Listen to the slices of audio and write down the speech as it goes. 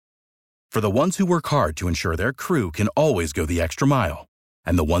For the ones who work hard to ensure their crew can always go the extra mile,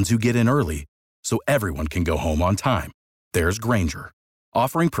 and the ones who get in early so everyone can go home on time, there's Grainger,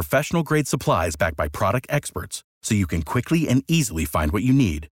 offering professional-grade supplies backed by product experts so you can quickly and easily find what you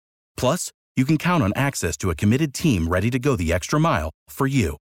need. Plus, you can count on access to a committed team ready to go the extra mile for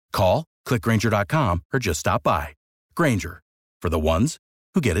you. Call, click Grainger.com, or just stop by. Grainger, for the ones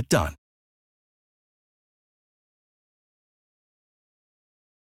who get it done.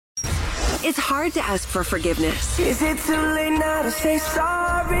 It's hard to ask for forgiveness. Is it too late now to say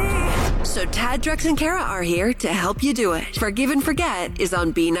sorry? So Tad, Drex, and Kara are here to help you do it. Forgive and Forget is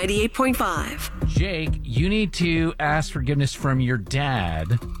on B98.5. Jake, you need to ask forgiveness from your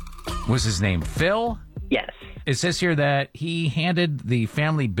dad. Was his name Phil? Yes. It says here that he handed the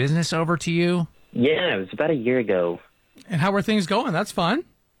family business over to you. Yeah, it was about a year ago. And how are things going? That's fun.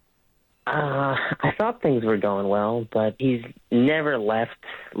 I thought things were going well, but he's never left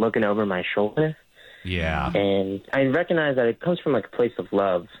looking over my shoulder. Yeah. And I recognize that it comes from like a place of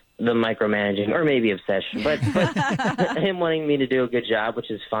love, the micromanaging, or maybe obsession, but him wanting me to do a good job, which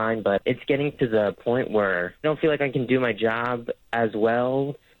is fine, but it's getting to the point where I don't feel like I can do my job as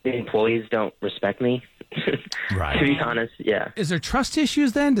well. The employees don't respect me. Right. To be honest, yeah. Is there trust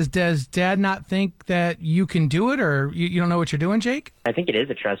issues then? Does Dad not think that you can do it, or you don't know what you're doing, Jake? I think it is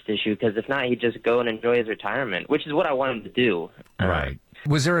a trust issue, because if not, he'd just go and enjoy his retirement, which is what I want him to do. Right.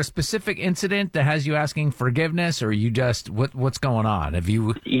 Was there a specific incident that has you asking forgiveness, or you just, what's going on? Have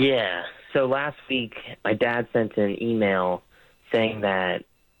you... Yeah. So last week, my dad sent an email saying that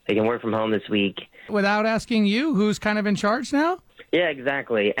they can work from home this week. Without asking you, who's kind of in charge now? Yeah,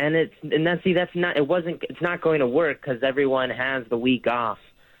 exactly. And it's not going to work because everyone has the week off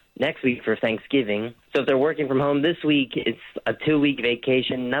next week for Thanksgiving. So if they're working from home this week, it's a 2-week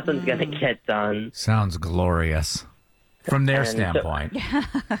vacation. Nothing's going to get done. Sounds glorious from their standpoint.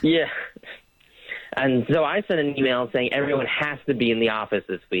 Yeah. And so I sent an email saying everyone has to be in the office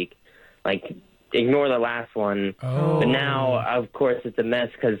this week. Like, ignore the last one. Oh. But now, of course, it's a mess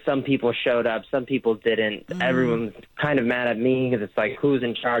because some people showed up, some people didn't. Everyone's kind of mad at me because it's like, who's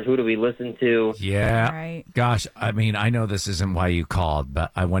in charge? Who do we listen to? Yeah. Right. Gosh, I mean, I know this isn't why you called,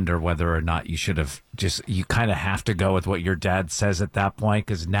 but I wonder whether or not you should have you kind of have to go with what your dad says at that point,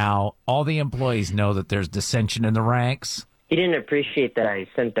 because now all the employees know that there's dissension in the ranks. He didn't appreciate that I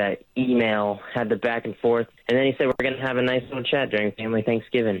sent that email, had the back and forth, and then he said we're going to have a nice little chat during family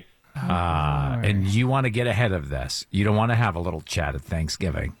Thanksgiving. And you want to get ahead of this. You don't want to have a little chat at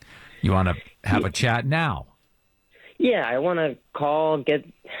Thanksgiving. You want to have a chat now. Yeah, I want to call,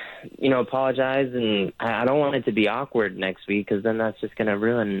 apologize, and I don't want it to be awkward next week because then that's just going to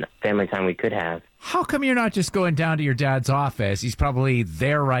ruin family time we could have. How come you're not just going down to your dad's office? He's probably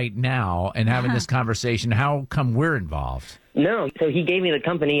there right now and having this conversation. How come we're involved? No, so he gave me the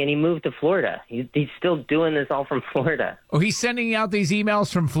company and he moved to Florida. He's still doing this all from Florida. Oh, he's sending out these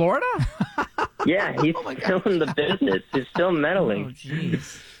emails from Florida? Yeah, he's still in the business. He's still meddling. Oh,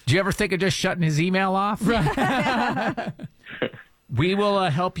 jeez. Do you ever think of just shutting his email off? We will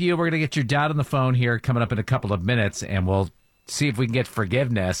help you. We're going to get your dad on the phone here coming up in a couple of minutes, and we'll see if we can get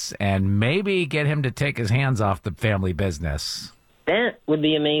forgiveness and maybe get him to take his hands off the family business. That would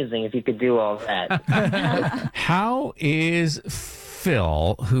be amazing if you could do all that. How is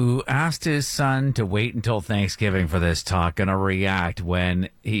Phil, who asked his son to wait until Thanksgiving for this talk, going to react when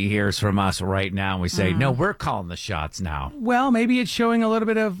he hears from us right now and we say, no, we're calling the shots now? Well, maybe it's showing a little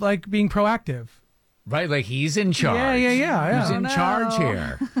bit of, like, being proactive. Right, like he's in charge. Yeah. He's in charge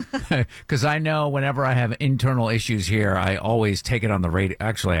here. Because I know whenever I have internal issues here, I always take it on the radio.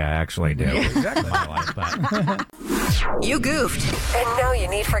 Actually, I actually do. Exactly. My life, but... You goofed, and now you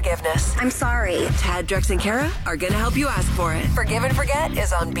need forgiveness. I'm sorry. Tad, Drex, and Kara are going to help you ask for it. Forgive and Forget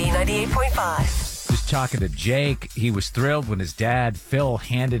is on B98.5. Just talking to Jake, he was thrilled when his dad, Phil,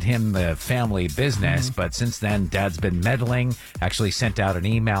 handed him the family business. But since then, Dad's been meddling, actually sent out an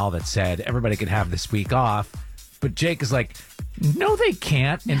email that said everybody could have this week off. But Jake is like, no, they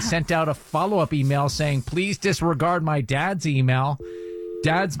can't, and sent out a follow-up email saying, please disregard my dad's email.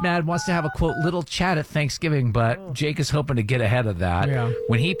 Dad's mad, wants to have a, quote, little chat at Thanksgiving, but Jake is hoping to get ahead of that. Yeah.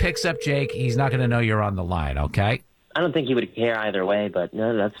 When he picks up Jake, he's not going to know you're on the line, okay? I don't think he would care either way, but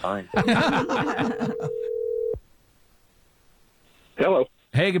no, that's fine. Hello.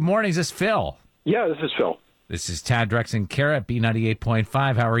 Hey, good morning. Is this Phil? Yeah, this is Phil. This is Tad, Drex, and Kara at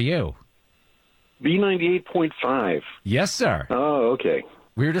B98.5. How are you? B98.5. Yes, sir. Oh, okay.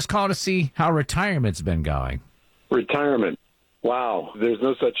 We were just calling to see how retirement's been going. Retirement. Wow, there's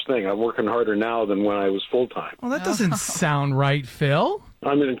no such thing. I'm working harder now than when I was full-time. Well, that doesn't sound right, Phil.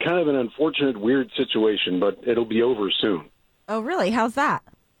 I'm in kind of an unfortunate, weird situation, but it'll be over soon. Oh, really? How's that?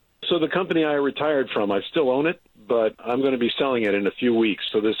 so the company I retired from, I still own it, but I'm going to be selling it in a few weeks,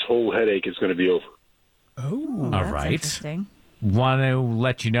 so this whole headache is going to be over. All That's right. interesting. Want to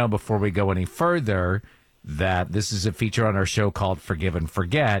let you know before we go any further that this is a feature on our show called Forgive and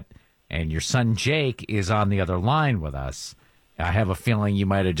Forget, and your son Jake is on the other line with us. I have a feeling you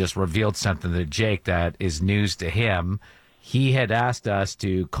might have just revealed something to Jake that is news to him. He had asked us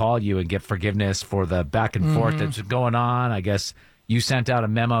to call you and get forgiveness for the back and forth that's going on. I guess you sent out a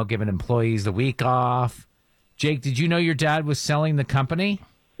memo giving employees the week off. Jake, did you know your dad was selling the company?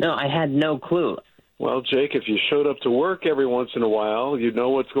 No, I had no clue. Well, Jake, if you showed up to work every once in a while, you'd know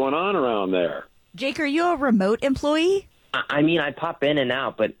what's going on around there. Jake, are you a remote employee? I mean, I pop in and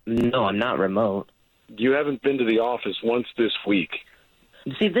out, but no, I'm not remote. You haven't been to the office once this week.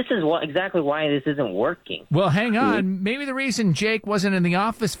 See, this is exactly why this isn't working. Well, hang on. Maybe the reason Jake wasn't in the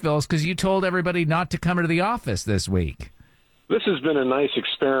office, Phil, is because you told everybody not to come into the office this week. This has been a nice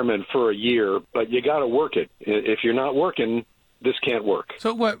experiment for a year, but you got to work it. If you're not working, this can't work.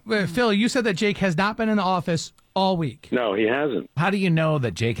 So Phil, you said that Jake has not been in the office all week. No, he hasn't. How do you know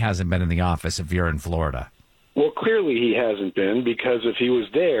that Jake hasn't been in the office if you're in Florida? Well, clearly he hasn't been, because if he was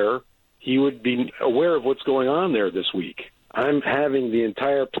there, he would be aware of what's going on there this week. I'm having the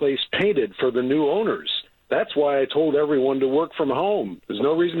entire place painted for the new owners. That's why I told everyone to work from home. There's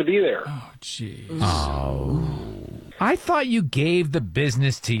no reason to be there. Oh, jeez. Oh. I thought you gave the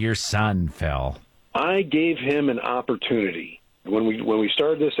business to your son, Phil. I gave him an opportunity. When we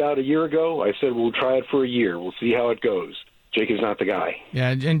started this out a year ago, I said we'll try it for a year. We'll see how it goes. Jake is not the guy. Yeah,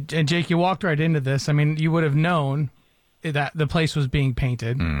 and Jake, you walked right into this. I mean, you would have known that the place was being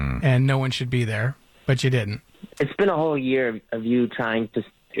painted and no one should be there, but you didn't. It's been a whole year of you trying to...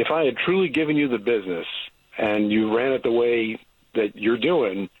 If I had truly given you the business and you ran it the way that you're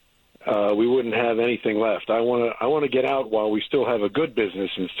doing, we wouldn't have anything left. I want to get out while we still have a good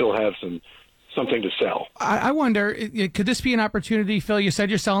business and still have something to sell. I wonder, could this be an opportunity, Phil? You said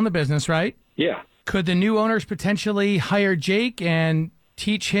you're selling the business, right? Yeah. Could the new owners potentially hire Jake and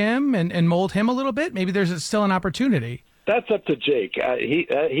teach him and mold him a little bit? Maybe there's still an opportunity. That's up to Jake.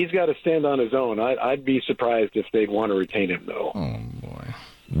 He's got to stand on his own. I'd be surprised if they'd want to retain him, though. Oh, boy.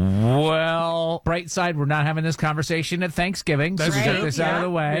 Well, bright side, we're not having this conversation at Thanksgiving. That's so we true. get this out of the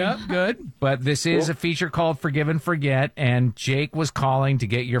way. Yep, good. But this is a feature called Forgive and Forget, and Jake was calling to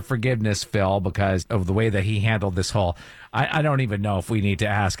get your forgiveness, Phil, because of the way that he handled this whole... I don't even know if we need to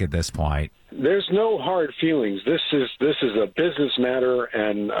ask at this point. There's no hard feelings. This is a business matter,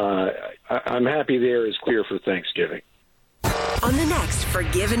 and I'm happy the air is clear for Thanksgiving. On the next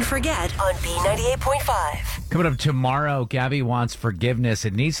Forgive and Forget on B98.5. Coming up tomorrow, Gabby wants forgiveness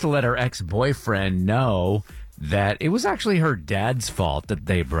and needs to let her ex-boyfriend know that it was actually her dad's fault that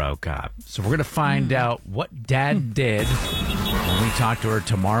they broke up. So we're going to find out what dad did when we talk to her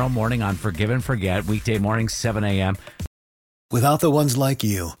tomorrow morning on Forgive and Forget, weekday morning, 7 a.m. Without the ones like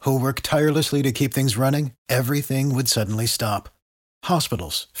you, who work tirelessly to keep things running, everything would suddenly stop.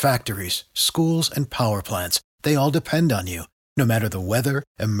 Hospitals, factories, schools, and power plants, they all depend on you. No matter the weather,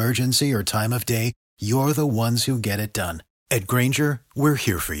 emergency, or time of day, you're the ones who get it done. At Grainger, we're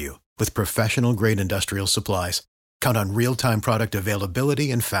here for you with professional-grade industrial supplies. Count on real-time product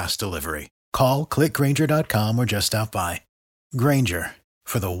availability and fast delivery. Call, click Grainger.com, or just stop by. Grainger,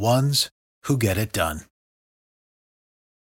 for the ones who get it done.